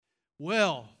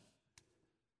Well,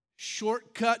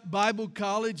 Shortcut Bible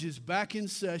College is back in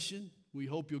session. We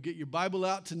hope you'll get your Bible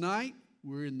out tonight.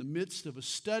 We're in the midst of a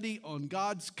study on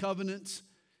God's covenants,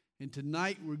 and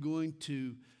tonight we're going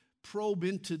to probe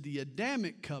into the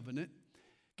Adamic covenant.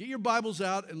 Get your Bibles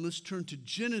out and let's turn to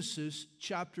Genesis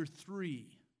chapter 3.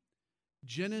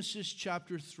 Genesis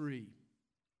chapter 3.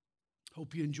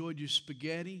 Hope you enjoyed your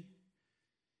spaghetti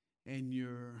and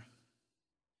your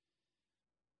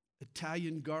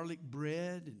Italian garlic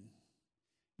bread and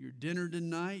your dinner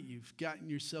tonight. You've gotten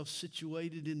yourself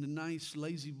situated in the nice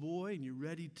lazy boy and you're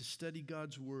ready to study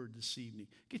God's word this evening.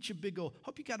 Get your big old,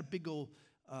 hope you got a big old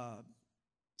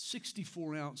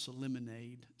 64 ounce of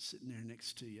lemonade sitting there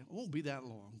next to you. It won't be that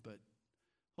long, but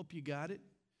hope you got it.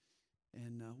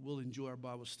 And we'll enjoy our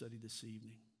Bible study this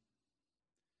evening.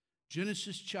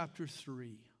 Genesis chapter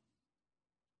 3.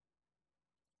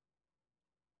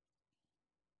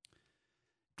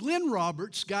 Glenn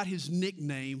Roberts got his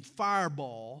nickname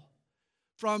Fireball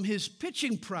from his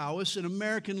pitching prowess in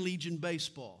American Legion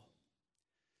baseball.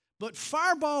 But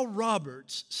Fireball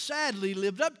Roberts sadly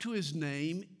lived up to his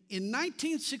name in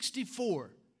 1964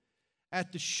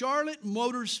 at the Charlotte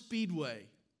Motor Speedway.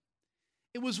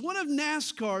 It was one of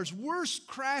NASCAR's worst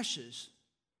crashes.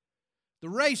 The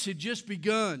race had just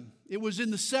begun. It was in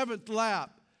the 7th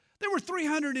lap. There were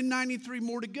 393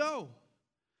 more to go.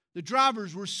 The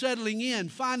drivers were settling in,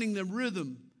 finding their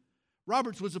rhythm.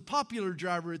 Roberts was a popular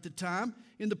driver at the time,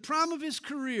 in the prime of his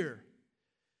career.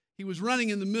 He was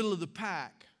running in the middle of the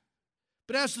pack.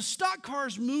 But as the stock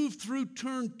cars moved through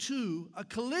turn 2, a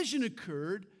collision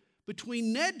occurred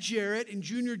between Ned Jarrett and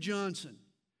Junior Johnson.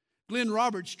 Glenn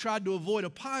Roberts tried to avoid a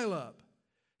pileup.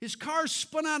 His car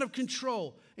spun out of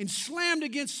control and slammed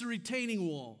against the retaining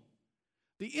wall.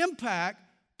 The impact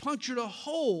punctured a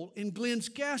hole in Glenn's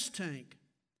gas tank.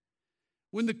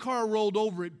 When the car rolled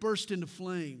over, it burst into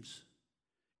flames.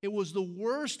 It was the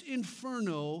worst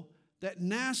inferno that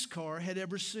NASCAR had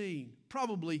ever seen,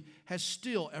 probably has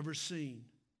still ever seen.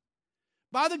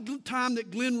 By the time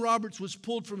that Glenn Roberts was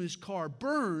pulled from his car,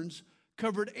 burns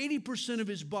covered 80% of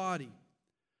his body.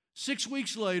 6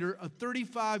 weeks later, a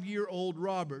 35-year-old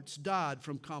Roberts died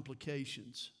from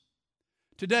complications.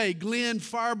 Today, Glenn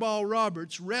Fireball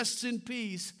Roberts rests in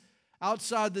peace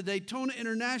outside the Daytona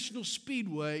International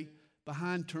Speedway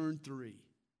behind turn 3.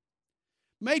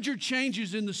 Major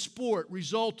changes in the sport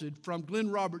resulted from Glenn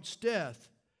Roberts' death.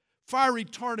 Fire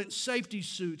retardant safety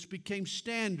suits became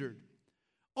standard.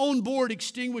 On-board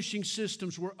extinguishing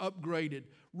systems were upgraded.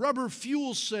 Rubber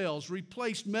fuel cells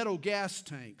replaced metal gas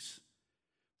tanks.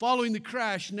 Following the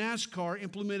crash, NASCAR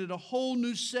implemented a whole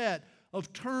new set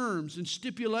of terms and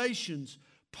stipulations.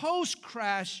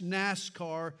 Post-crash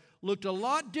NASCAR looked a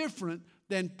lot different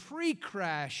than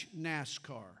pre-crash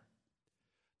NASCAR.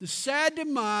 The sad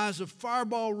demise of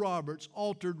Fireball Roberts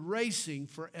altered racing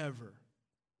forever.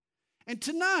 And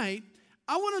tonight,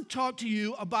 I want to talk to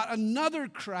you about another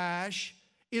crash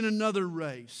in another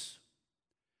race.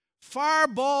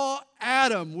 Fireball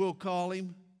Adam, we'll call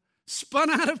him, spun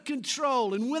out of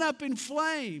control and went up in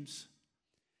flames.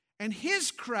 And his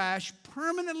crash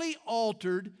permanently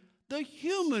altered the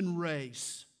human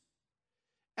race.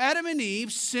 Adam and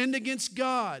Eve sinned against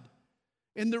God.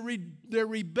 And their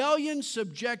rebellion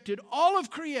subjected all of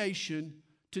creation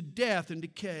to death and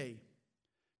decay.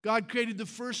 God created the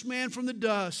first man from the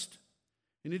dust,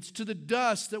 and it's to the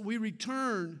dust that we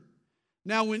return.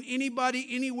 Now, when anybody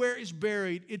anywhere is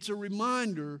buried, it's a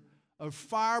reminder of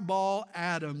Fireball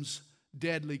Adam's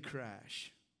deadly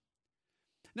crash.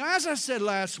 Now, as I said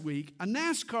last week, a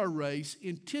NASCAR race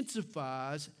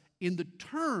intensifies in the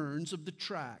turns of the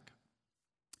track.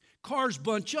 Cars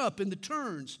bunch up in the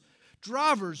turns.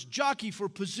 Drivers jockey for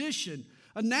position.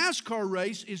 A NASCAR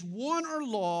race is won or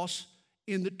lost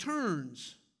in the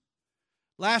turns.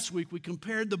 Last week we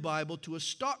compared the Bible to a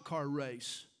stock car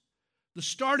race. The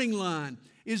starting line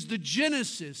is the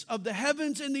genesis of the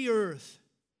heavens and the earth.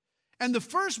 And the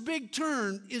first big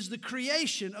turn is the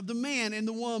creation of the man and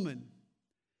the woman.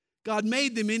 God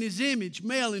made them in His image,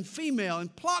 male and female,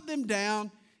 and plopped them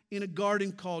down in a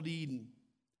garden called Eden.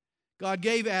 God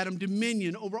gave Adam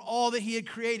dominion over all that he had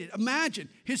created. Imagine,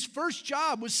 his first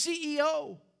job was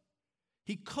CEO.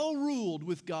 He co-ruled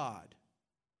with God.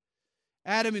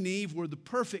 Adam and Eve were the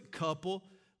perfect couple,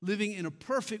 living in a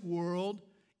perfect world,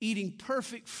 eating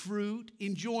perfect fruit,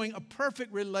 enjoying a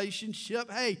perfect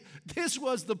relationship. Hey, this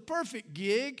was the perfect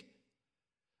gig.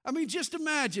 I mean, just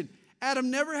imagine,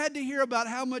 Adam never had to hear about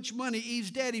how much money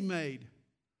Eve's daddy made.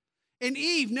 And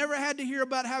Eve never had to hear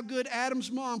about how good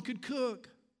Adam's mom could cook.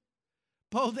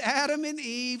 Both Adam and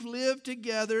Eve lived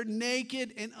together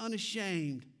naked and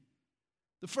unashamed.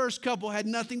 The first couple had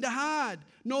nothing to hide,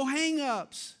 no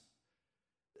hang-ups.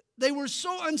 They were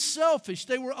so unselfish,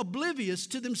 they were oblivious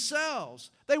to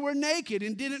themselves. They were naked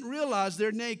and didn't realize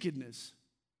their nakedness.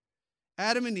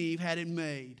 Adam and Eve had it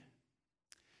made.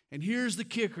 And here's the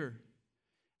kicker.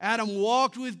 Adam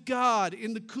walked with God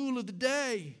in the cool of the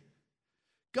day.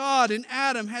 God and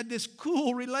Adam had this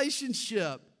cool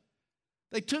relationship.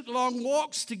 They took long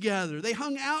walks together. They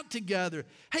hung out together.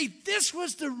 Hey, this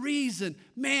was the reason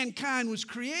mankind was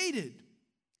created.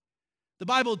 The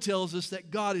Bible tells us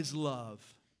that God is love.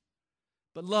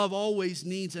 But love always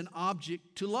needs an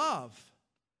object to love.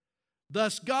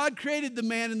 Thus, God created the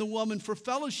man and the woman for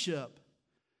fellowship.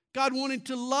 God wanted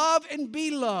to love and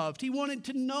be loved. He wanted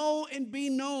to know and be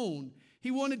known.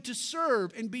 He wanted to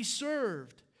serve and be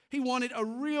served. He wanted a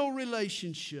real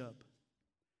relationship.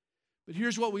 But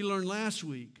here's what we learned last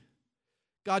week.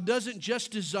 God doesn't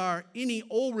just desire any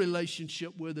old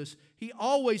relationship with us. He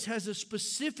always has a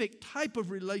specific type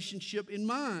of relationship in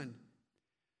mind.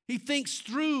 He thinks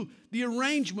through the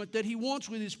arrangement that He wants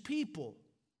with His people.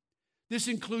 This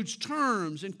includes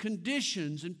terms and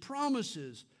conditions and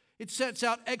promises. It sets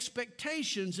out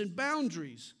expectations and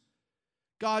boundaries.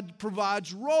 God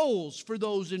provides roles for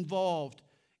those involved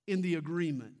in the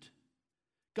agreement.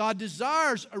 God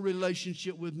desires a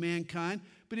relationship with mankind,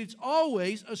 but it's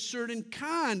always a certain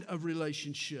kind of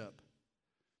relationship.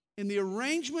 And the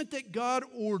arrangement that God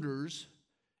orders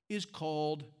is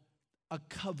called a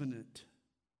covenant.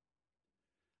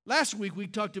 Last week we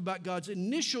talked about God's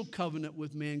initial covenant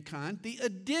with mankind, the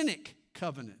Adamic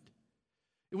covenant.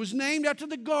 It was named after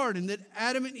the garden that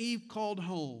Adam and Eve called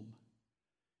home.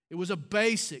 It was a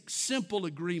basic, simple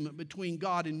agreement between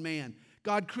God and man.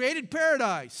 God created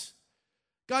paradise.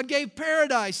 God gave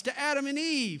paradise to Adam and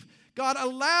Eve. God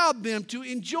allowed them to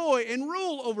enjoy and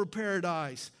rule over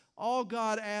paradise. All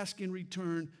God asked in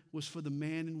return was for the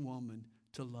man and woman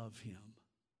to love Him.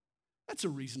 That's a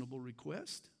reasonable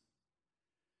request.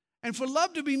 And for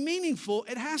love to be meaningful,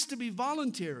 it has to be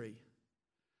voluntary.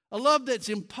 A love that's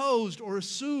imposed or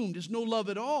assumed is no love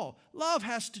at all. Love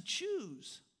has to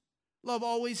choose. Love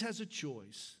always has a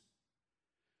choice.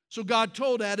 So God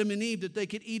told Adam and Eve that they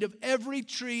could eat of every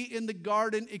tree in the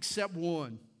garden except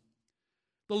one.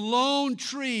 The lone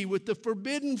tree with the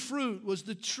forbidden fruit was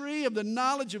the tree of the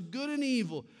knowledge of good and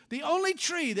evil, the only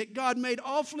tree that God made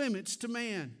off limits to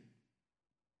man.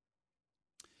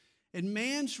 And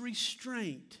man's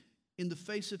restraint in the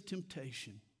face of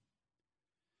temptation,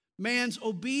 man's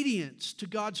obedience to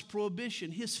God's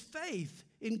prohibition, his faith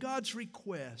in God's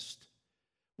request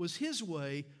was his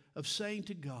way of saying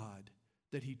to God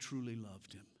that he truly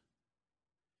loved him.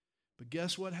 But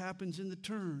guess what happens in the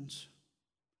turns?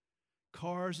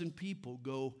 Cars and people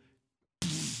go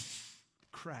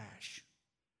crash.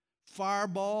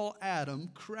 Fireball Adam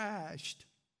crashed.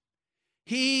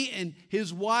 He and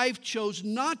his wife chose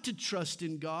not to trust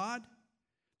in God.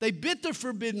 They bit the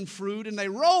forbidden fruit and they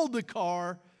rolled the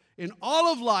car, and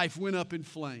all of life went up in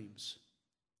flames.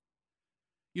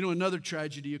 You know, another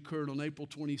tragedy occurred on April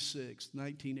 26,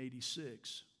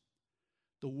 1986.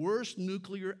 The worst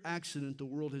nuclear accident the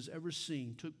world has ever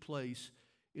seen took place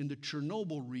in the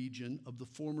Chernobyl region of the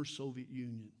former Soviet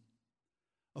Union.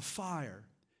 A fire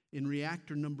in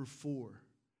reactor number 4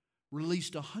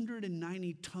 released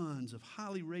 190 tons of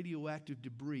highly radioactive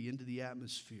debris into the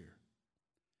atmosphere.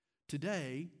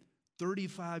 Today,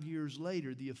 35 years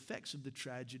later, the effects of the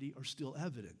tragedy are still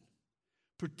evident,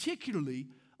 particularly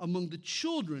among the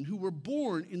children who were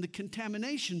born in the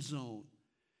contamination zone.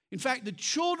 In fact, the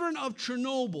children of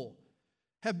Chernobyl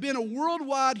have been a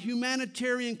worldwide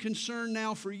humanitarian concern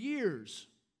now for years.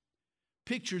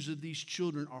 Pictures of these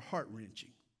children are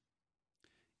heart-wrenching.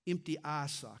 Empty eye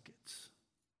sockets,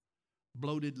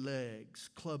 bloated legs,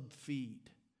 clubbed feet,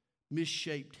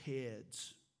 misshaped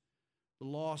heads, the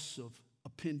loss of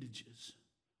appendages,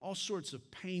 all sorts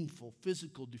of painful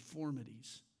physical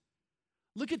deformities.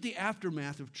 Look at the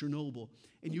aftermath of Chernobyl,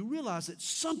 and you realize that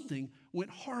something went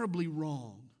horribly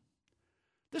wrong.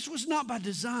 This was not by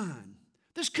design.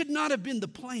 This could not have been the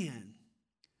plan.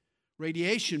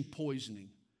 Radiation poisoning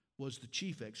was the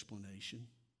chief explanation.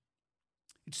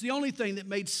 It's the only thing that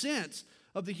made sense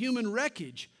of the human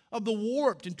wreckage, of the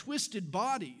warped and twisted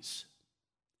bodies.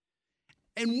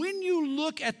 And when you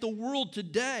look at the world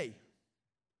today,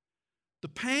 the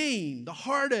pain, the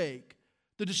heartache,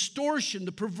 the distortion,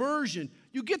 the perversion,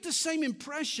 you get the same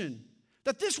impression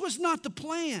that this was not the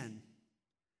plan,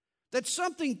 that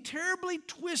something terribly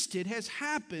twisted has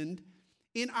happened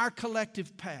in our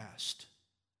collective past.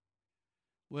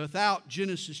 Without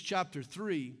Genesis chapter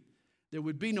 3, there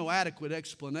would be no adequate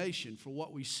explanation for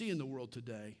what we see in the world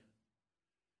today.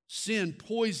 Sin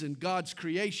poisoned God's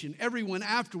creation. Everyone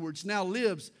afterwards now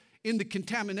lives in the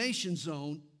contamination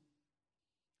zone.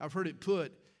 I've heard it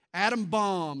put, atom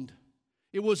bombed.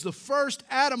 It was the first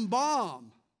atom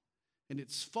bomb, and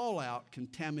its fallout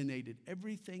contaminated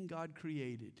everything God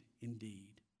created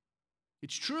indeed.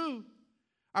 It's true.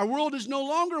 Our world is no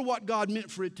longer what God meant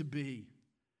for it to be.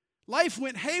 Life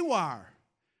went haywire.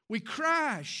 We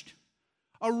crashed.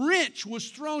 A wrench was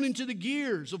thrown into the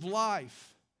gears of life.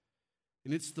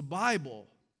 And it's the Bible,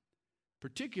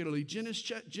 particularly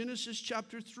Genesis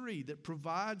chapter 3, that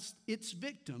provides its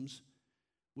victims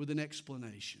with an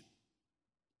explanation.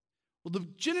 Well, the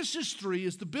Genesis 3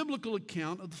 is the biblical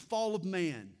account of the fall of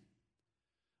man,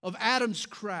 of Adam's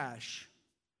crash,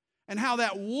 and how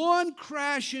that one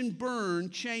crash and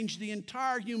burn changed the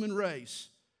entire human race.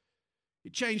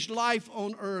 It changed life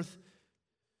on earth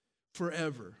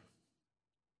forever.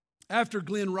 After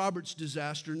Glenn Roberts'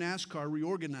 disaster, NASCAR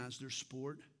reorganized their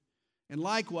sport. And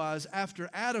likewise, after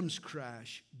Adam's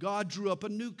crash, God drew up a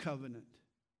new covenant.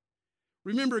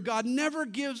 Remember, God never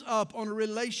gives up on a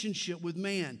relationship with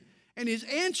man. And His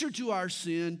answer to our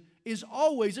sin is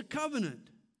always a covenant.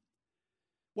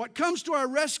 What comes to our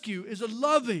rescue is a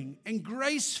loving and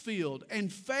grace-filled and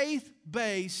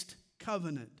faith-based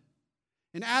covenant.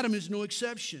 And Adam is no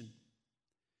exception.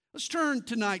 Let's turn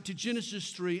tonight to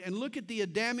Genesis 3 and look at the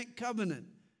Adamic covenant.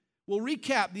 We'll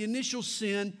recap the initial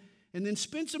sin and then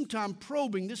spend some time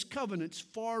probing this covenant's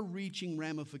far-reaching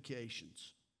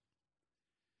ramifications.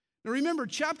 Now remember,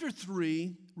 chapter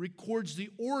 3 records the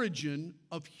origin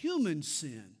of human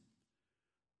sin.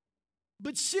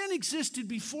 But sin existed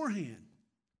beforehand.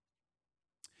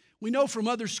 We know from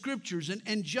other scriptures an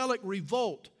angelic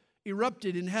revolt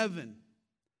erupted in heaven.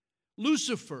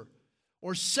 Lucifer,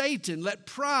 or Satan, let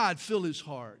pride fill his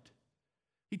heart.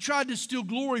 He tried to steal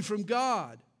glory from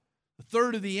God. A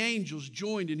third of the angels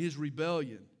joined in his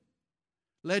rebellion.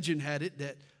 Legend had it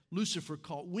that Lucifer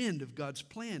caught wind of God's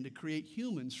plan to create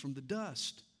humans from the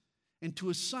dust and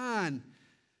to assign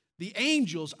the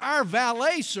angels our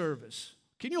valet service.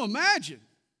 Can you imagine?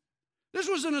 This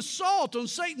was an assault on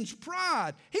Satan's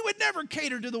pride. He would never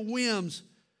cater to the whims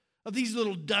of these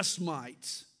little dust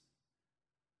mites.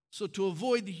 So to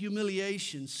avoid the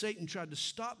humiliation, Satan tried to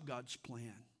stop God's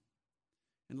plan.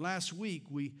 And last week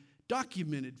we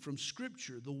documented from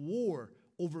Scripture the war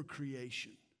over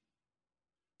creation.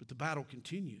 But the battle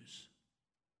continues.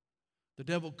 The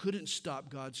devil couldn't stop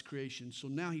God's creation, so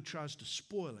now he tries to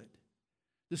spoil it.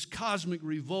 This cosmic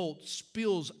revolt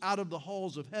spills out of the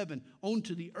halls of heaven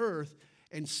onto the earth,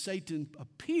 and Satan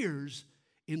appears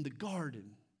in the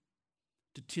garden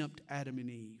to tempt Adam and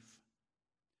Eve.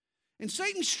 And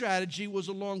Satan's strategy was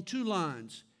along two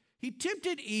lines. He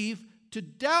tempted Eve to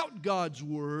doubt God's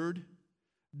word,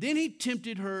 then he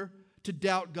tempted her to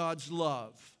doubt God's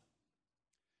love.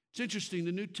 It's interesting,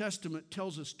 the New Testament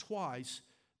tells us twice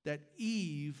that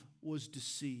Eve was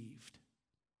deceived.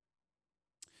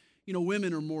 You know,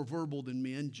 women are more verbal than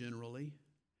men generally.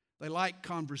 They like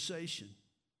conversation.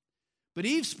 But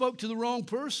Eve spoke to the wrong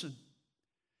person.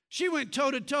 She went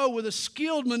toe-to-toe with a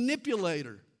skilled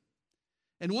manipulator.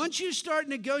 And once you start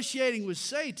negotiating with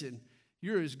Satan,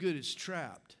 you're as good as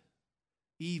trapped.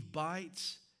 Eve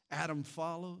bites, Adam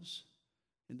follows,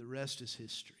 and the rest is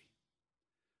history.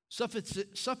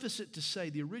 Suffice it to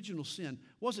say, the original sin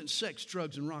wasn't sex,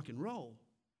 drugs, and rock and roll.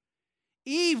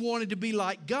 Eve wanted to be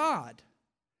like God,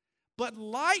 but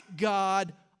like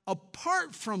God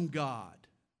apart from God,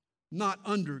 not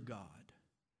under God.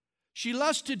 She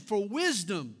lusted for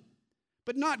wisdom,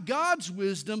 but not God's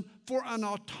wisdom, for an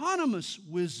autonomous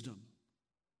wisdom.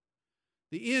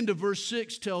 The end of verse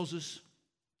 6 tells us,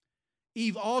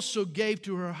 Eve also gave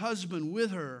to her husband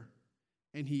with her,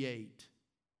 and he ate.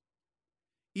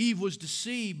 Eve was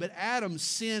deceived, but Adam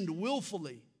sinned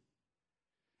willfully.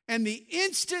 And the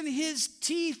instant his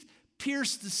teeth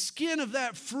pierced the skin of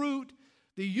that fruit,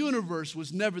 the universe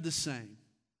was never the same.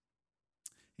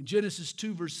 In Genesis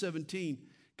 2, verse 17,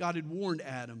 God had warned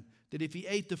Adam that if he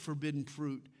ate the forbidden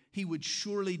fruit, he would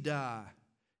surely die.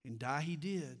 And die he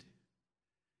did.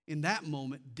 In that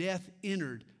moment, death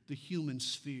entered the human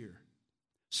sphere.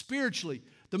 Spiritually,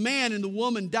 the man and the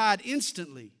woman died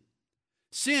instantly.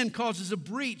 Sin causes a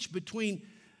breach between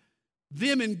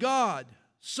them and God.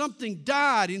 Something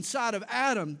died inside of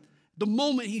Adam the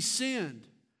moment he sinned.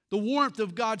 The warmth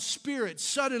of God's Spirit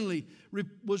suddenly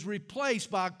was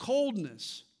replaced by a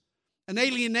coldness, an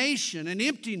alienation, an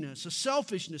emptiness, a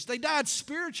selfishness. They died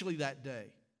spiritually that day.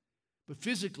 But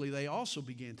physically, they also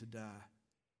began to die.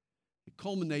 It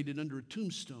culminated under a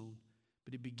tombstone.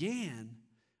 But it began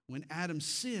when Adam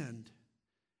sinned.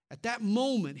 At that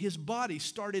moment, his body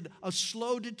started a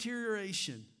slow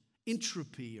deterioration.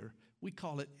 Entropy, or we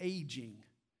call it aging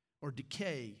or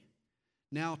decay,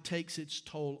 now takes its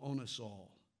toll on us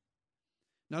all.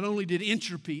 Not only did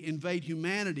entropy invade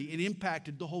humanity, it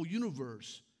impacted the whole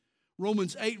universe.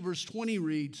 Romans 8 verse 20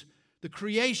 reads, "The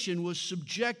creation was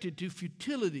subjected to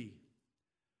futility.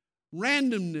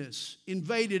 Randomness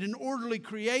invaded an orderly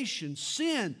creation.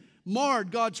 Sin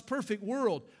marred God's perfect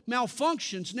world.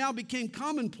 Malfunctions now became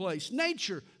commonplace.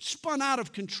 Nature spun out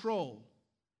of control."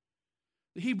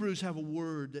 The Hebrews have a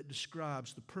word that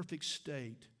describes the perfect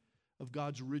state of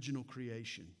God's original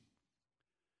creation.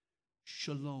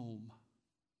 Shalom,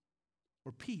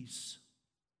 or peace.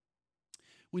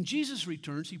 When Jesus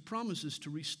returns, he promises to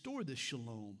restore this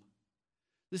shalom.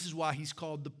 This is why he's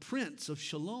called the Prince of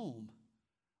Shalom,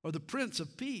 or the Prince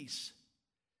of Peace.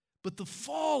 But the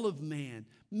fall of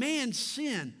man's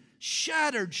sin,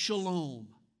 shattered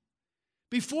shalom.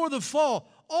 Before the fall,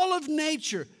 all of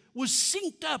nature was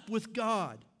synced up with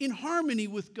God, in harmony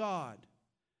with God.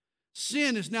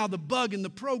 Sin is now the bug in the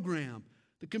program,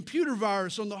 the computer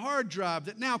virus on the hard drive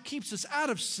that now keeps us out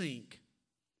of sync.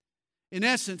 In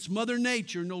essence, Mother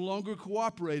Nature no longer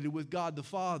cooperated with God the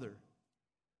Father.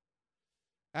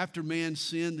 After man's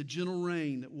sin, the gentle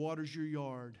rain that waters your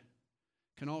yard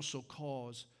can also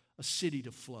cause a city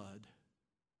to flood.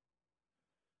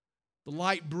 The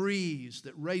light breeze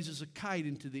that raises a kite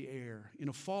into the air in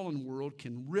a fallen world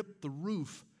can rip the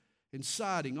roof and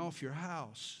siding off your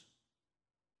house.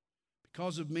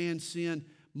 Because of man's sin,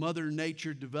 Mother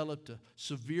Nature developed a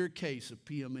severe case of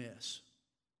PMS.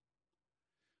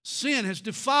 Sin has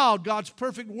defiled God's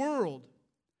perfect world.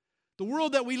 The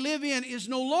world that we live in is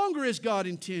no longer as God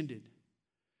intended.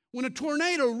 When a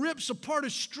tornado rips apart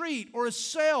a street, or a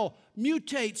cell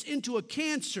mutates into a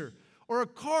cancer, or a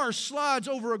car slides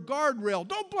over a guardrail,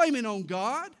 don't blame it on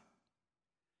God.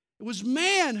 It was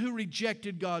man who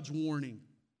rejected God's warning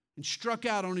and struck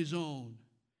out on his own.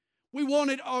 We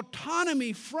wanted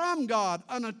autonomy from God,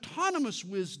 an autonomous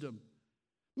wisdom.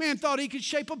 Man thought he could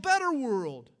shape a better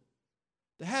world.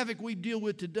 The havoc we deal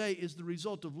with today is the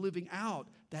result of living out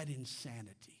that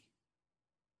insanity.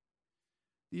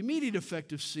 The immediate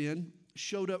effect of sin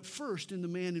showed up first in the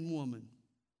man and woman.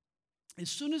 As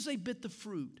soon as they bit the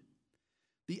fruit,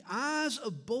 the eyes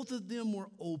of both of them were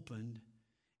opened,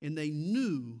 and they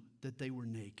knew that they were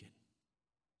naked.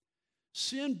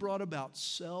 Sin brought about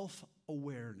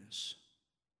self-awareness.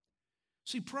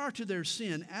 See, prior to their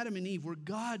sin, Adam and Eve were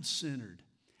God-centered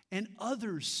and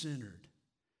others-centered.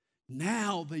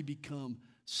 Now they become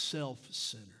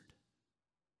self-centered.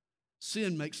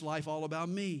 Sin makes life all about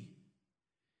me.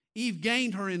 Eve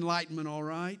gained her enlightenment, all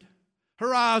right.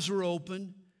 Her eyes were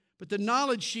open, but the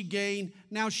knowledge she gained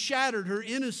now shattered her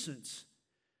innocence.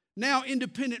 Now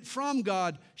independent from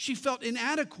God, she felt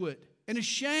inadequate and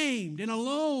ashamed and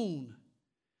alone.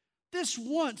 This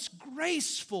once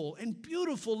graceful and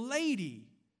beautiful lady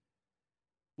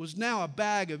was now a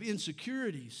bag of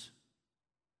insecurities.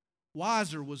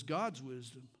 Wiser was God's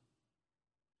wisdom.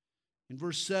 In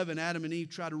verse 7, Adam and Eve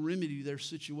tried to remedy their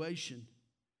situation.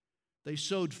 They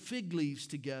sewed fig leaves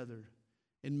together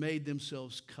and made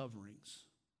themselves coverings.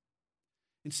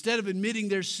 Instead of admitting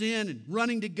their sin and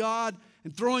running to God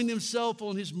and throwing themselves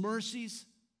on His mercies,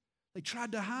 they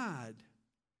tried to hide.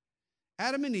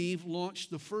 Adam and Eve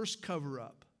launched the first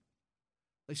cover-up.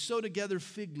 They sew together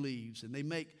fig leaves and they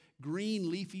make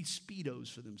green leafy Speedos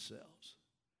for themselves.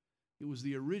 It was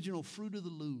the original Fruit of the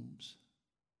Looms.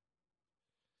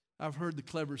 I've heard the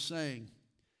clever saying,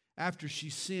 after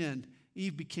she sinned,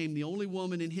 Eve became the only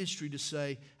woman in history to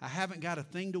say, I haven't got a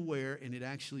thing to wear, and it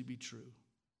actually be true.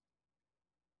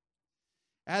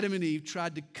 Adam and Eve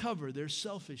tried to cover their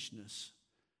selfishness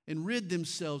and rid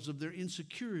themselves of their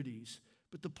insecurities,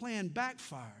 but the plan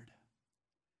backfired.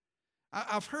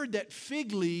 I've heard that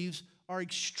fig leaves are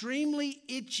extremely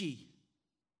itchy,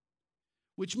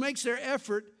 which means that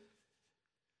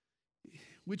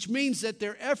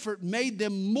their effort made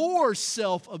them more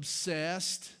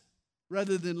self-obsessed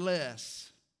rather than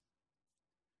less.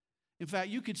 In fact,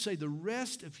 you could say the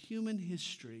rest of human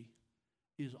history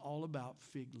is all about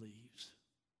fig leaves.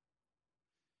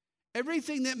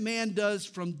 Everything that man does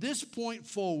from this point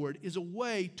forward is a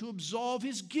way to absolve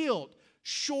his guilt,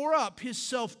 shore up his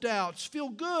self-doubts, feel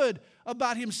good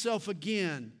about himself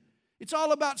again. It's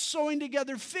all about sewing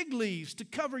together fig leaves to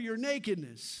cover your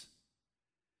nakedness.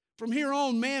 From here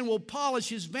on, man will polish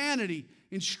his vanity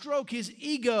and stroke his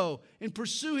ego and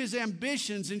pursue his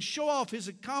ambitions and show off his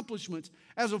accomplishments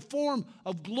as a form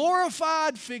of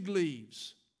glorified fig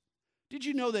leaves. Did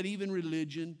you know that even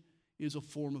religion is a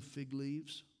form of fig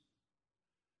leaves?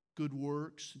 Good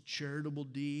works, and charitable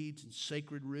deeds, and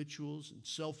sacred rituals, and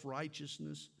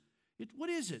self-righteousness. What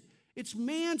is it? It's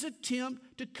man's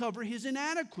attempt to cover his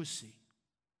inadequacy.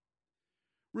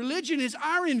 Religion is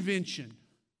our invention.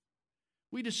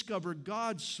 We discover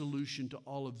God's solution to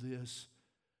all of this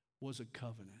was a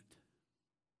covenant.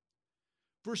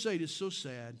 Verse 8 is so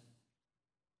sad.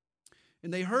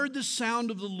 And they heard the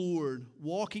sound of the Lord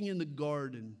walking in the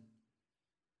garden.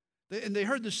 And they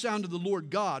heard the sound of the Lord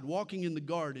God walking in the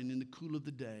garden in the cool of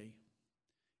the day.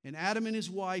 And Adam and his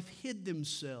wife hid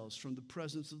themselves from the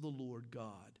presence of the Lord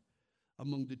God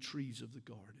among the trees of the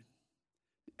garden.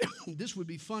 This would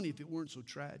be funny if it weren't so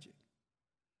tragic.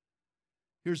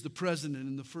 Here's the president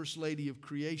and the first lady of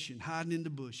creation hiding in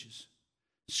the bushes,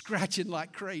 scratching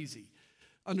like crazy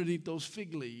underneath those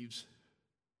fig leaves.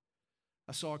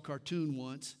 I saw a cartoon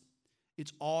once.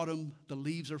 It's autumn, the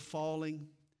leaves are falling,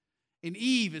 and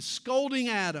Eve is scolding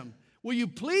Adam, "Will you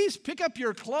please pick up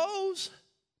your clothes?"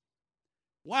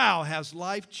 Wow, has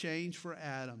life changed for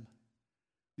Adam.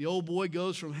 The old boy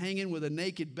goes from hanging with a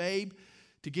naked babe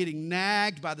to getting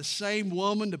nagged by the same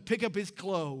woman to pick up his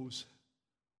clothes.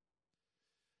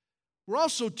 We're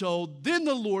also told, then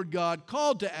the Lord God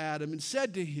called to Adam and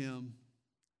said to him,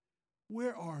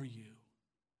 "Where are you?"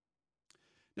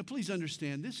 Now please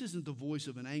understand, this isn't the voice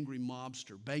of an angry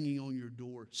mobster banging on your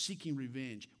door, seeking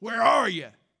revenge. "Where are you?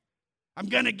 I'm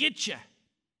going to get you."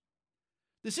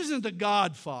 This isn't the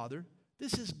Godfather.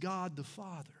 This is God the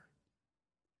Father.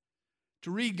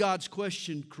 To read God's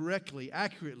question correctly,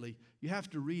 accurately, you have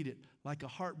to read it like a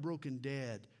heartbroken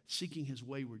dad seeking his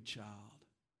wayward child.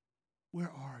 "Where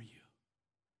are you?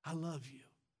 I love you.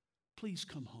 Please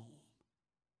come home."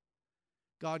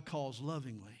 God calls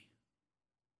lovingly.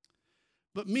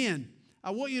 But men,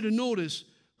 I want you to notice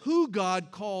who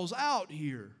God calls out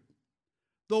here.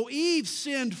 Though Eve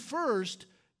sinned first,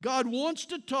 God wants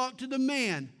to talk to the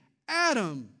man.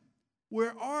 "Adam,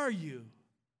 where are you?"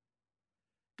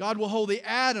 God will hold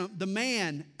the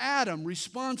man, Adam,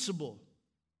 responsible.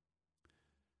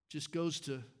 Just goes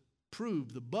to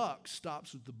prove the buck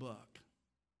stops with the buck.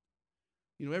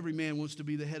 You know, every man wants to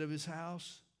be the head of his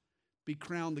house, be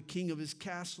crowned the king of his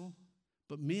castle.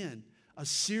 But men, a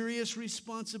serious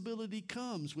responsibility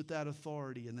comes with that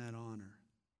authority and that honor.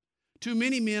 Too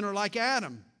many men are like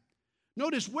Adam.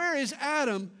 Notice, where is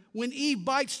Adam when Eve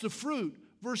bites the fruit?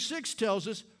 Verse 6 tells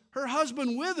us, her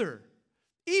husband with her.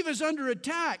 Eve is under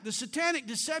attack. The satanic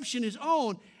deception is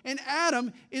on, and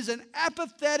Adam is an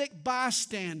apathetic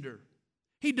bystander.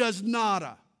 He does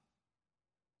nada.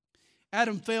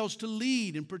 Adam fails to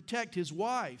lead and protect his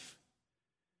wife.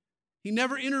 He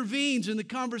never intervenes in the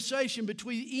conversation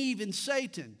between Eve and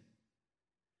Satan.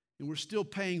 And we're still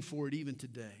paying for it even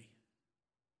today.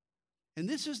 And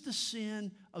this is the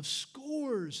sin of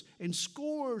scores and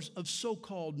scores of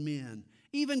so-called men,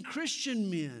 even Christian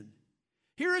men.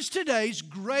 Here is today's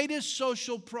greatest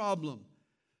social problem.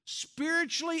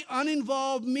 Spiritually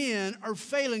uninvolved men are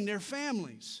failing their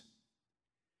families.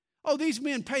 Oh, these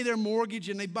men pay their mortgage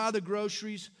and they buy the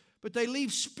groceries, but they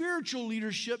leave spiritual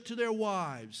leadership to their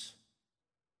wives.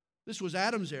 This was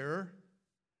Adam's error.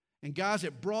 And guys,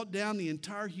 it brought down the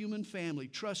entire human family.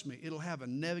 Trust me, it'll have a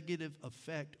negative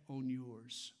effect on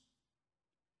yours.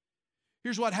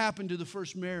 Here's what happened to the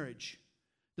first marriage.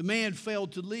 The man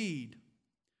failed to lead.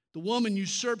 The woman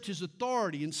usurped his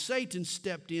authority, and Satan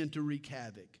stepped in to wreak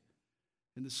havoc.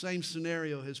 And the same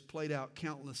scenario has played out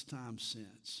countless times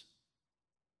since.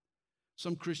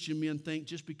 Some Christian men think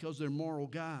just because they're moral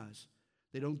guys,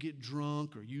 they don't get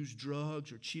drunk or use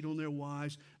drugs or cheat on their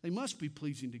wives, they must be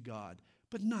pleasing to God.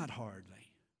 But not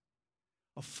hardly.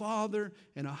 A father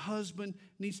and a husband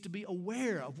needs to be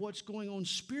aware of what's going on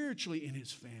spiritually in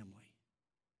his family.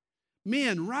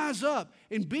 Men, rise up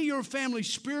and be your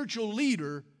family's spiritual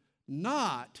leader,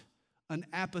 not an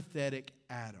apathetic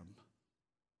Adam.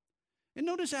 And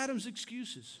notice Adam's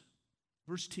excuses.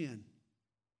 Verse 10.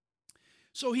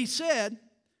 So he said,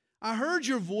 I heard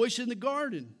your voice in the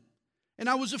garden, and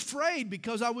I was afraid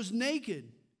because I was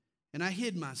naked, and I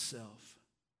hid myself.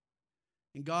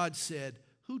 And God said,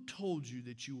 who told you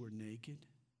that you were naked?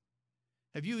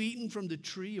 Have you eaten from the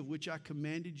tree of which I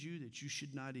commanded you that you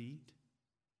should not eat?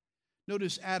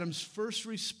 Notice Adam's first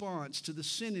response to the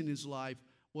sin in his life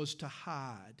was to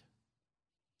hide.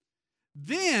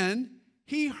 Then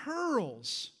he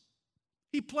hurls.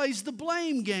 He plays the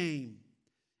blame game.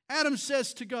 Adam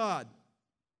says to God,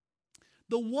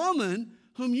 the woman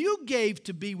whom you gave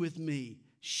to be with me,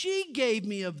 she gave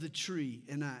me of the tree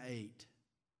and I ate.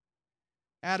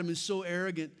 Adam is so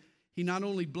arrogant, he not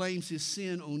only blames his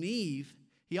sin on Eve,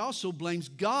 he also blames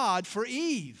God for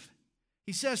Eve.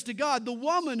 He says to God, the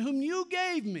woman whom you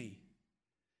gave me.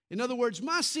 In other words,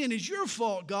 my sin is your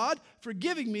fault, God, for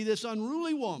giving me this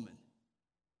unruly woman.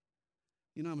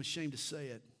 You know, I'm ashamed to say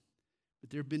it, But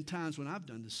there have been times when I've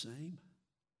done the same.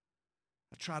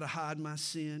 I try to hide my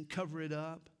sin, cover it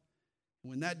up.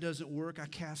 When that doesn't work, I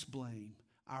cast blame.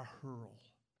 I hurl.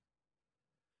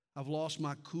 I've lost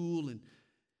my cool and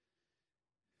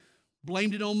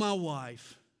blamed it on my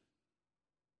wife.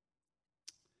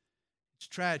 It's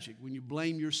tragic when you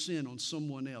blame your sin on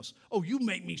someone else. Oh, you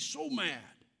make me so mad.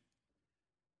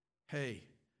 Hey,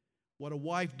 what a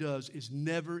wife does is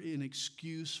never an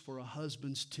excuse for a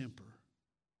husband's temper.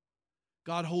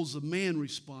 God holds the man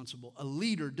responsible. A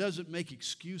leader doesn't make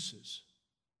excuses.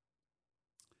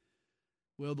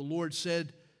 Well, the Lord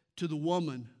said to the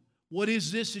woman, "What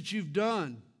is this that you've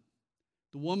done?"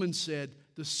 The woman said,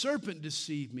 "The serpent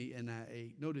deceived me and I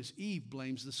ate." Notice Eve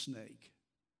blames the snake.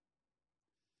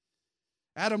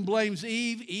 Adam blames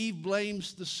Eve. Eve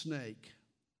blames the snake.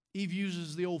 Eve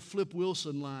uses the old Flip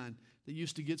Wilson line that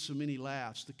used to get so many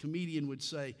laughs. The comedian would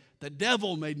say, "The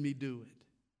devil made me do it."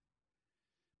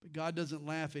 But God doesn't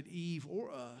laugh at Eve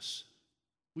or us.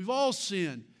 We've all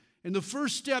sinned. And the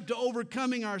first step to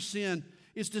overcoming our sin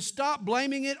is to stop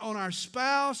blaming it on our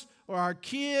spouse or our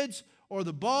kids or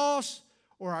the boss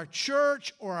or our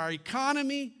church or our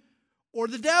economy or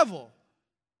the devil.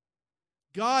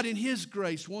 God in His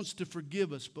grace wants to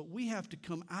forgive us, but we have to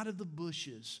come out of the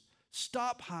bushes,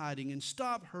 stop hiding and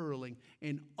stop hurling,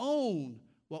 and own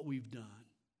what we've done.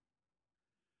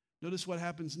 Notice what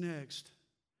happens next.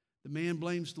 The man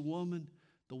blames the woman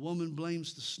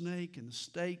blames the snake, and the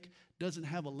snake doesn't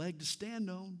have a leg to stand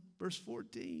on. Verse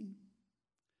 14.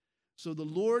 So the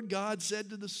Lord God said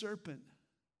to the serpent,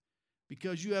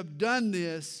 "Because you have done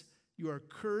this, you are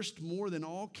cursed more than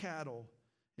all cattle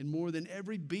and more than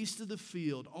every beast of the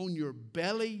field. On your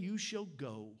belly you shall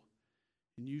go,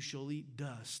 and you shall eat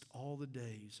dust all the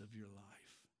days of your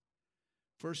life."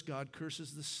 First, God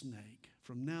curses the snake.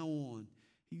 From now on,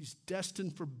 he's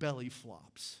destined for belly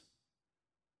flops.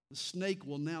 The snake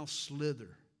will now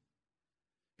slither.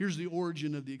 Here's the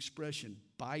origin of the expression,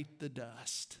 bite the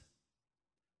dust.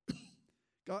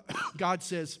 God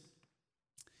says,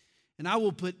 "And I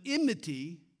will put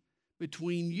enmity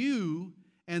between you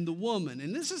and the woman."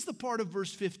 And this is the part of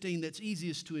verse 15 that's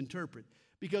easiest to interpret,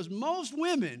 because most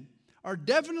women are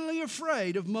definitely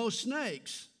afraid of most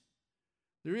snakes.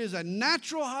 There is a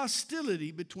natural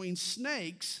hostility between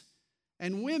snakes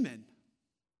and women.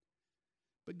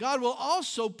 But God will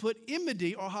also put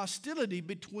enmity or hostility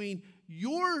between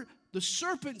the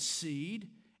serpent's seed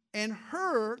and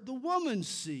her, the woman's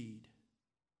seed.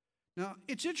 Now,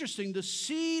 it's interesting. The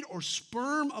seed or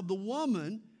sperm of the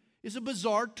woman is a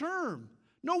bizarre term.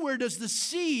 Nowhere does the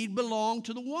seed belong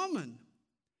to the woman.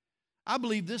 I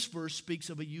believe this verse speaks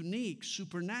of a unique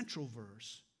supernatural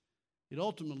verse. It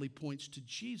ultimately points to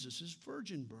Jesus'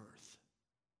 virgin birth.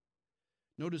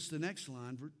 Notice the next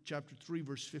line, chapter 3,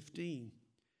 verse 15.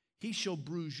 "He shall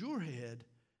bruise your head,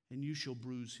 and you shall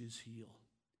bruise his heel."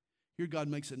 Here God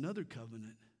makes another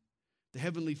covenant. The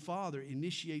Heavenly Father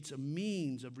initiates a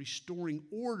means of restoring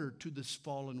order to this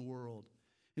fallen world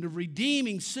and of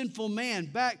redeeming sinful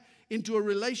man back into a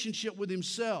relationship with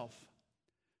Himself.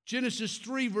 Genesis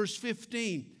 3, verse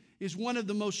 15 is one of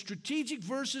the most strategic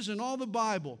verses in all the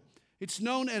Bible. It's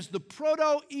known as the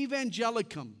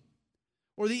Proto-Evangelicum,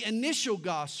 or the initial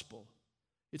gospel.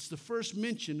 It's the first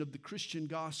mention of the Christian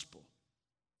gospel.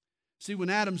 See, when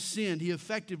Adam sinned, he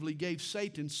effectively gave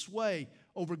Satan sway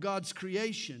over God's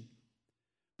creation.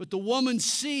 But the woman's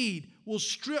seed will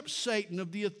strip Satan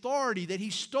of the authority that he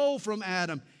stole from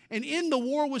Adam. And in the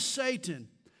war with Satan,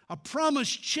 a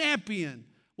promised champion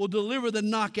will deliver the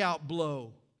knockout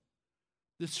blow.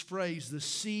 This phrase, the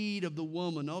seed of the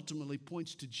woman, ultimately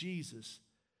points to Jesus,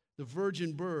 the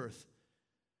virgin birth,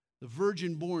 the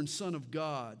virgin-born Son of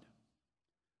God.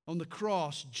 On the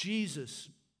cross, Jesus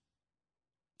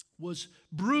was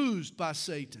bruised by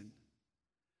Satan.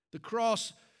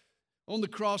 On the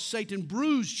cross, Satan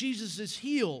bruised Jesus'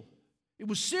 heel. It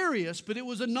was serious, but it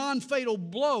was a non-fatal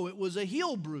blow. It was a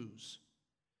heel bruise.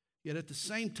 Yet at the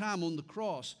same time on the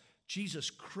cross, Jesus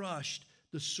crushed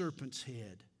the serpent's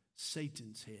head,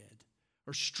 Satan's head,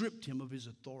 or stripped him of his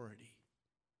authority.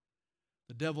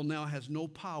 The devil now has no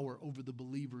power over the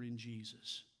believer in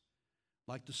Jesus.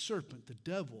 Like the serpent, the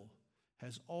devil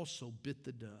has also bit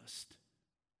the dust.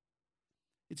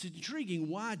 It's intriguing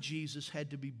why Jesus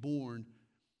had to be born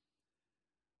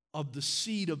of the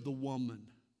seed of the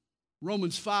woman.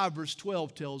 Romans 5, verse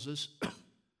 12 tells us,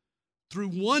 "Through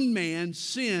one man,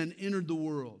 sin entered the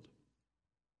world."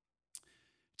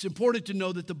 It's important to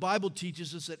know that the Bible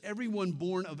teaches us that everyone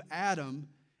born of Adam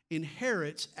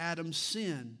inherits Adam's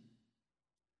sin.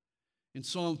 In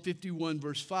Psalm 51,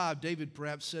 verse 5, David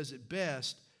perhaps says it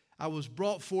best, "I was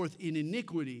brought forth in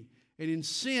iniquity, and in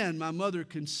sin my mother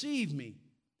conceived me.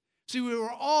 See, we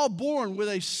were all born with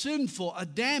a sinful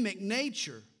Adamic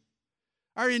nature.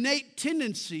 Our innate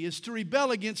tendency is to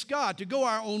rebel against God, to go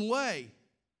our own way.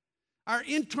 Our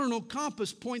internal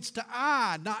compass points to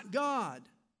I, not God.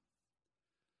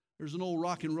 There's an old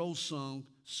rock and roll song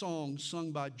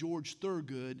sung by George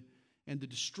Thorogood and the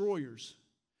Destroyers.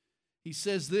 He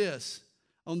says this: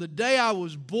 "On the day I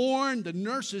was born, the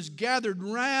nurses gathered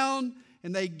round,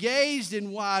 and they gazed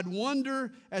in wide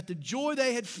wonder at the joy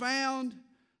they had found.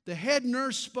 The head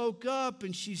nurse spoke up,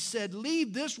 and she said,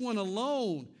 'Leave this one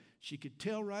alone.' She could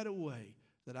tell right away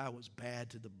that I was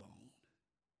bad to the bone."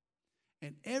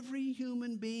 And every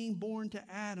human being born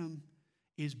to Adam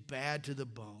is bad to the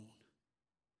bone.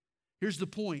 Here's the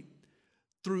point.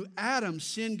 Through Adam,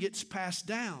 sin gets passed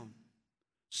down.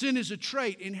 Sin is a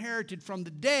trait inherited from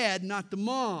the dad, not the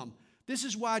mom. This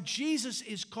is why Jesus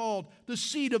is called the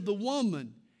seed of the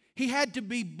woman. He had to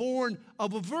be born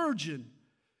of a virgin.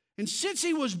 And since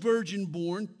he was virgin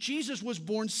born, Jesus was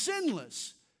born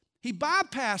sinless. He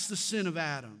bypassed the sin of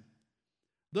Adam.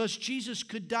 Thus, Jesus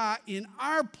could die in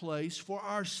our place for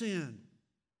our sin.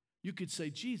 You could say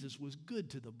Jesus was good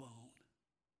to the bone.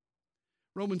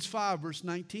 Romans 5, verse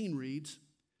 19 reads,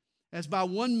 "As by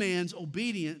one man's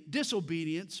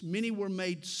disobedience many were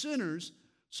made sinners,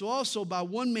 so also by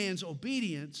one man's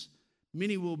obedience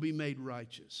many will be made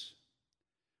righteous."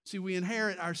 See, we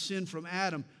inherit our sin from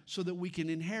Adam so that we can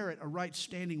inherit a right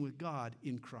standing with God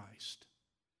in Christ.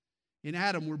 In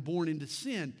Adam, we're born into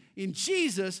sin. In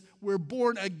Jesus, we're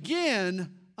born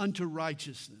again unto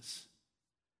righteousness.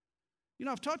 You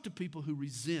know, I've talked to people who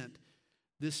resent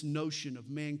this notion of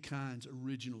mankind's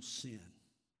original sin.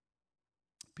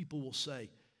 People will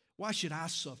say, "Why should I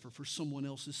suffer for someone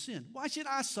else's sin? Why should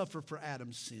I suffer for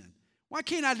Adam's sin? Why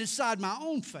can't I decide my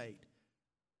own fate?"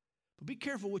 But be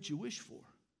careful what you wish for.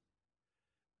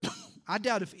 I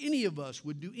doubt if any of us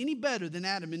would do any better than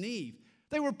Adam and Eve.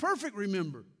 They were perfect,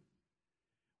 remember.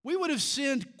 We would have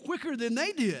sinned quicker than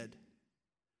they did.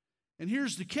 And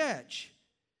here's the catch.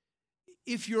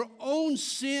 If your own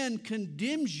sin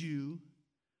condemns you,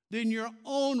 then your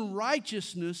own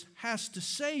righteousness has to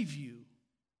save you.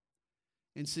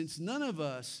 And since none of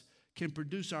us can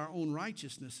produce our own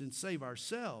righteousness and save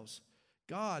ourselves,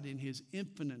 God, in His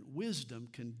infinite wisdom,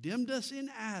 condemned us in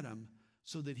Adam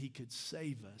so that He could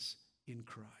save us in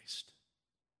Christ.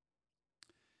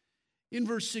 In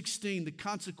verse 16, the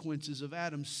consequences of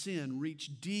Adam's sin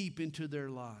reach deep into their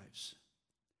lives.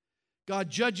 God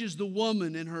judges the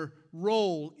woman and her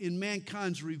role in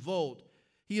mankind's revolt.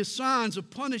 He assigns a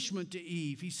punishment to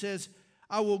Eve. He says,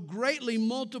 "I will greatly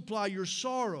multiply your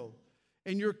sorrow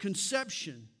and your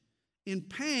conception. In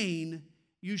pain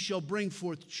you shall bring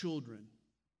forth children."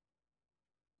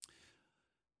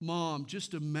 Mom,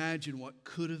 just imagine what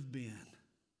could have been.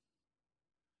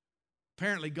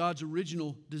 Apparently, God's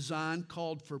original design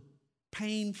called for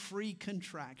pain-free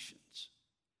contractions.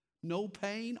 No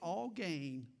pain, all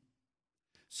gain.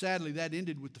 Sadly, that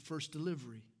ended with the first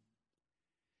delivery.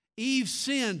 Eve's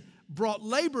sin brought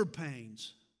labor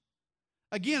pains.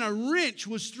 Again, a wrench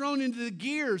was thrown into the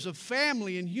gears of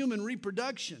family and human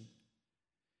reproduction.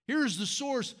 Here's the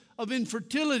source of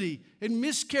infertility and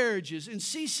miscarriages and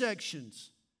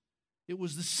C-sections. It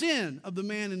was the sin of the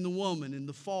man and the woman in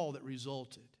the fall that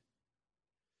resulted.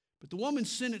 But the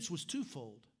woman's sentence was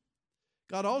twofold.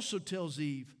 God also tells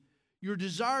Eve, "Your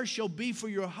desire shall be for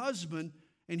your husband,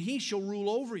 and he shall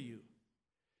rule over you."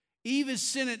 Eve is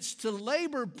sentenced to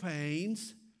labor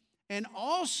pains and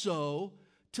also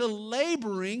to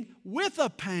laboring with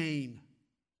a pain.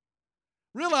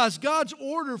 Realize God's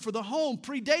order for the home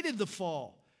predated the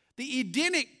fall. The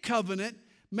Edenic covenant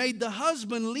made the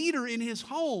husband leader in his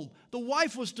home. The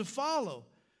wife was to follow.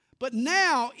 But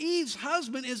now Eve's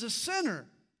husband is a sinner.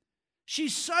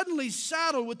 She's suddenly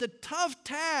saddled with the tough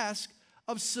task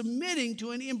of submitting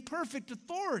to an imperfect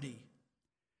authority.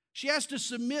 She has to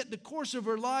submit the course of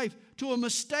her life to a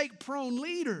mistake-prone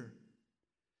leader.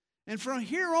 And from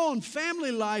here on,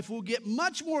 family life will get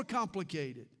much more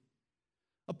complicated.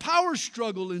 A power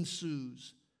struggle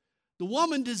ensues. The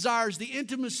woman desires the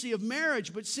intimacy of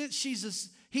marriage, but since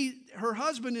her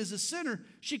husband is a sinner,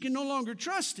 she can no longer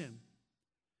trust him.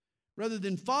 Rather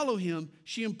than follow him,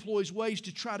 she employs ways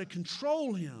to try to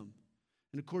control him.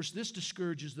 And of course, this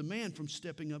discourages the man from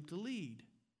stepping up to lead.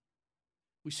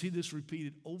 We see this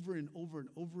repeated over and over and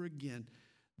over again.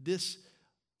 This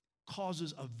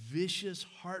causes a vicious,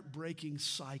 heartbreaking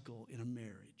cycle in a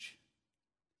marriage.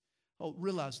 Oh,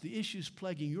 realize the issues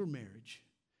plaguing your marriage,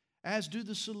 as do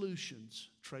the solutions,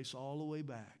 trace all the way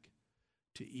back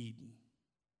to Eden.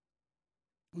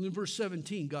 And in verse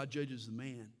 17, God judges the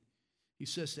man. He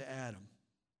says to Adam,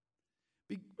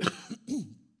 Be-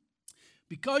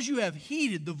 Because you have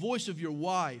heeded the voice of your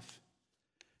wife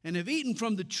and have eaten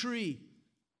from the tree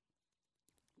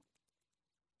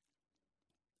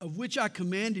of which I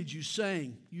commanded you,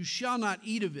 saying, you shall not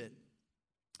eat of it.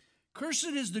 Cursed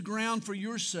is the ground for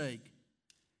your sake.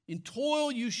 In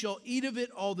toil you shall eat of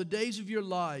it all the days of your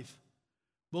life.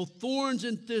 Both thorns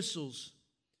and thistles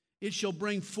it shall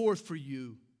bring forth for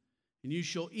you, and you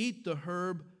shall eat the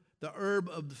herb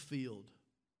of the field.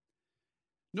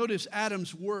 Notice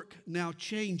Adam's work now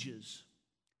changes.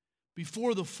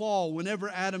 Before the fall, whenever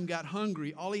Adam got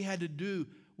hungry, all he had to do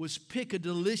was pick a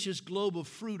delicious globe of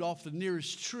fruit off the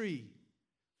nearest tree.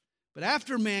 But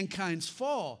after mankind's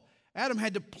fall, Adam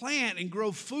had to plant and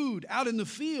grow food out in the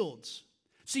fields.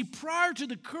 See, prior to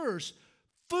the curse,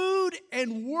 food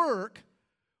and work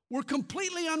were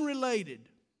completely unrelated.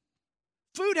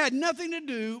 Food had nothing to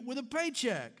do with a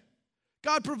paycheck.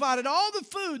 God provided all the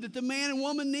food that the man and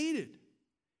woman needed.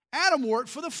 Adam worked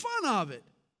for the fun of it.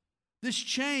 This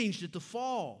changed at the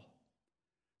fall.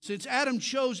 Since Adam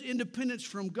chose independence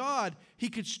from God, he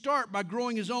could start by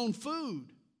growing his own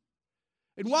food.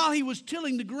 And while he was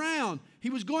tilling the ground, he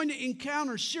was going to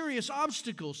encounter serious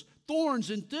obstacles,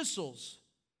 thorns and thistles.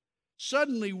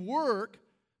 Suddenly, work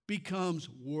becomes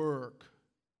work.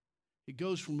 It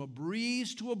goes from a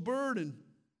breeze to a burden.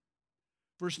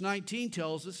 Verse 19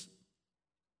 tells us,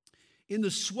 in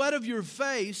the sweat of your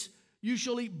face you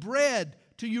shall eat bread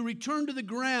till you return to the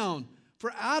ground,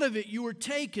 for out of it you were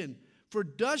taken. For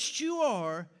dust you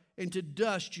are, and to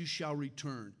dust you shall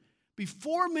return.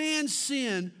 Before man's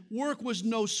sin, work was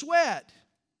no sweat,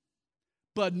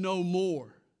 but no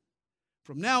more.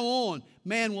 From now on,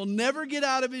 man will never get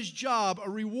out of his job a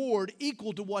reward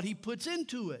equal to what he puts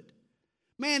into it.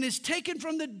 Man is taken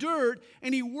from the dirt,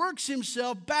 and he works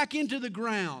himself back into the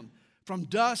ground, from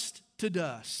dust to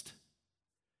dust.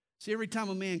 See, every time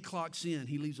a man clocks in,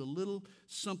 he leaves a little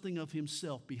something of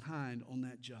himself behind on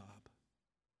that job.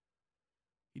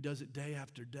 He does it day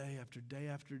after day after day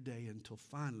after day until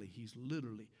finally he's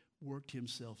literally worked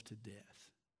himself to death.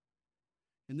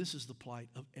 And this is the plight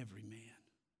of every man.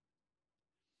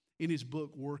 In his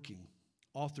book, Working,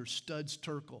 author Studs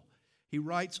Terkel, he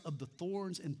writes of the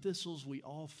thorns and thistles we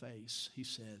all face. He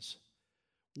says,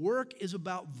 work is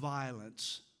about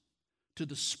violence to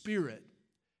the spirit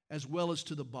as well as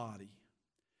to the body.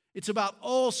 It's about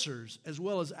ulcers as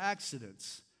well as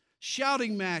accidents,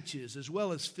 shouting matches as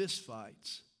well as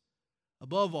fistfights.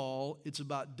 Above all, it's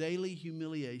about daily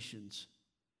humiliations.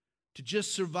 To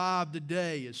just survive the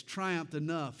day is triumph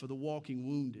enough for the walking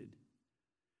wounded.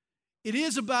 It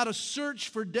is about a search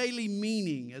for daily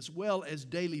meaning as well as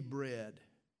daily bread,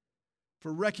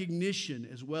 for recognition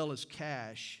as well as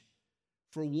cash,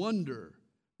 for wonder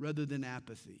rather than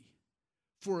apathy,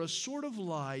 for a sort of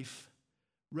life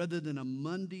rather than a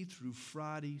Monday through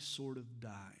Friday sort of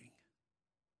dying.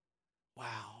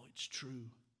 Wow, it's true.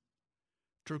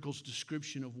 Terkel's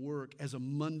description of work as a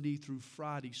Monday through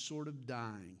Friday sort of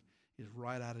dying is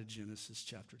right out of Genesis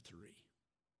chapter 3.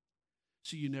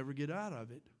 So you never get out of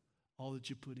it all that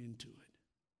you put into it.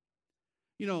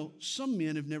 You know, some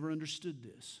men have never understood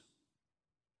this.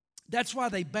 That's why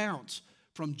they bounce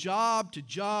from job to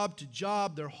job to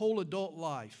job their whole adult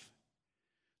life.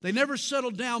 They never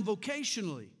settle down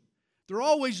vocationally. They're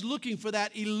always looking for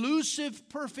that elusive,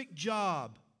 perfect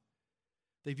job.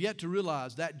 They've yet to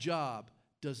realize that job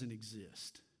doesn't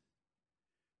exist.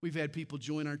 We've had people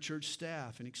join our church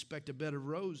staff and expect a bed of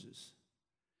roses.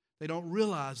 They don't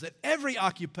realize that every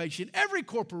occupation, every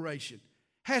corporation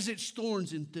has its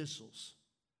thorns and thistles.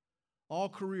 All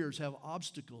careers have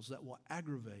obstacles that will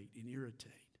aggravate and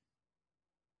irritate.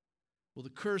 Well,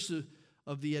 the curse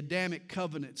of the Adamic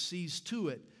covenant sees to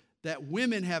it that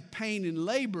women have pain in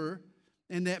labor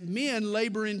and that men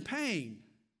labor in pain.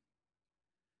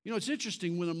 You know, it's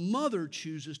interesting when a mother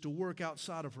chooses to work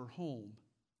outside of her home,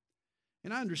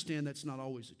 and I understand that's not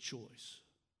always a choice.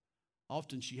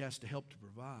 Often she has to help to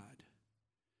provide.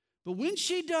 But when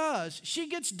she does, she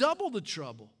gets double the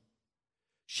trouble.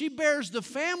 She bears the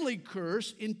family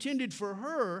curse intended for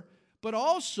her, but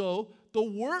also the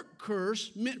work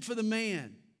curse meant for the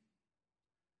man.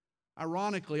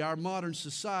 Ironically, our modern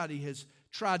society has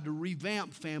tried to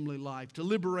revamp family life, to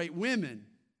liberate women.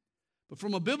 But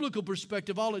from a biblical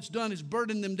perspective, all it's done is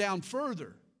burden them down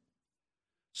further.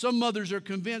 Some mothers are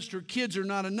convinced her kids are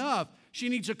not enough. She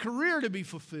needs a career to be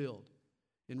fulfilled.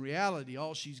 In reality,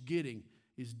 all she's getting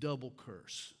is double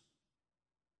curse.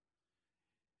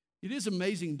 It is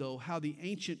amazing, though, how the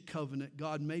ancient covenant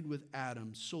God made with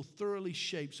Adam so thoroughly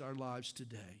shapes our lives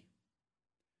today.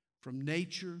 From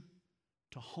nature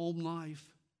to home life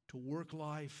to work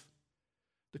life,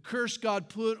 The curse God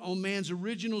put on man's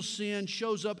original sin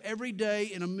shows up every day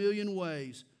in a million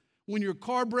ways. When your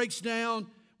car breaks down,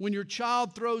 when your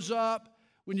child throws up,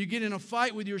 when you get in a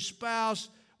fight with your spouse,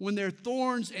 when their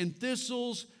thorns and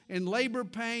thistles and labor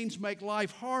pains make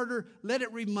life harder, let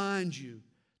it remind you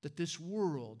that this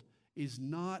world is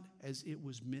not as it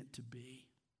was meant to be.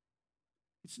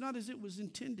 It's not as it was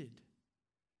intended.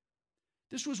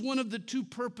 This was one of the two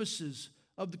purposes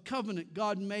of the covenant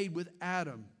God made with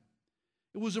Adam.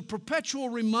 It was a perpetual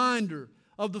reminder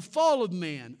of the fall of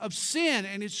man, of sin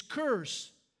and its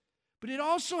curse. But it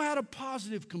also had a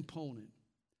positive component.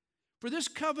 For this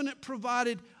covenant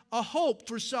provided a hope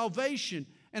for salvation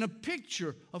and a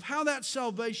picture of how that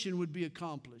salvation would be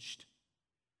accomplished.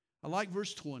 I like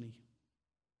verse 20.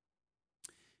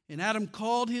 And Adam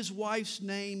called his wife's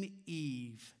name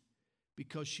Eve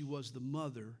because she was the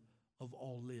mother of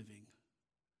all living.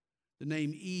 The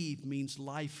name Eve means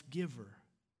life giver.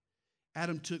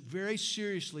 Adam took very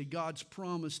seriously God's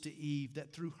promise to Eve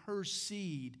that through her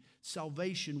seed,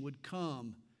 salvation would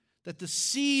come, that the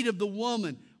seed of the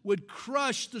woman would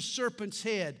crush the serpent's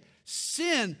head.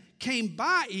 Sin came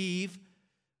by Eve,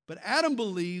 but Adam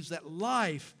believes that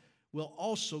life will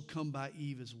also come by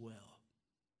Eve as well.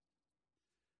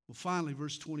 Well, finally,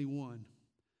 verse 21.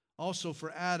 Also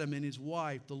for Adam and his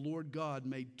wife, the Lord God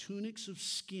made tunics of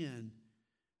skin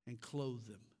and clothed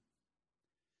them.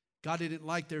 God didn't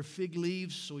like their fig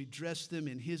leaves, so he dressed them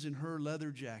in his and her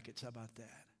leather jackets. How about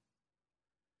that?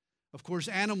 Of course,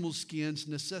 animal skins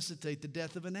necessitate the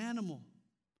death of an animal,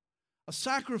 a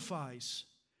sacrifice.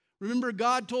 Remember,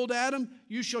 God told Adam,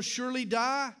 "You shall surely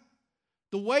die."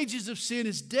 The wages of sin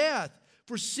is death.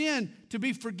 For sin to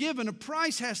be forgiven, a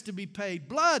price has to be paid.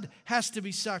 Blood has to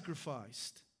be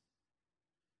sacrificed.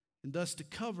 And thus, to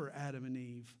cover Adam and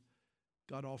Eve,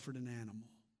 God offered an animal.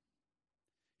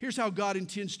 Here's how God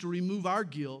intends to remove our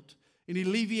guilt and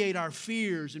alleviate our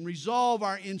fears and resolve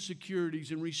our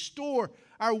insecurities and restore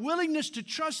our willingness to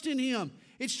trust in Him.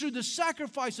 It's through the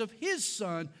sacrifice of His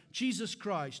Son, Jesus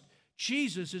Christ.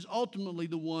 Jesus is ultimately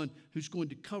the one who's going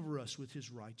to cover us with His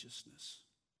righteousness.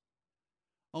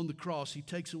 On the cross, He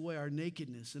takes away our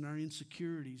nakedness and our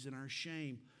insecurities and our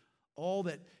shame, all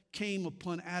that came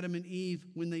upon Adam and Eve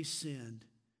when they sinned.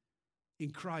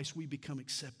 In Christ, we become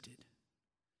accepted.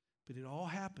 But it all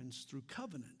happens through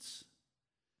covenants.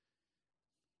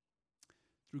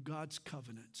 Through God's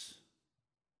covenants.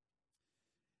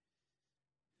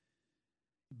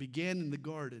 It began in the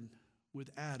garden with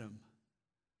Adam.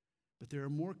 But there are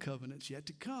more covenants yet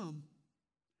to come.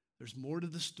 There's more to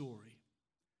the story.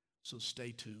 So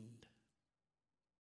stay tuned.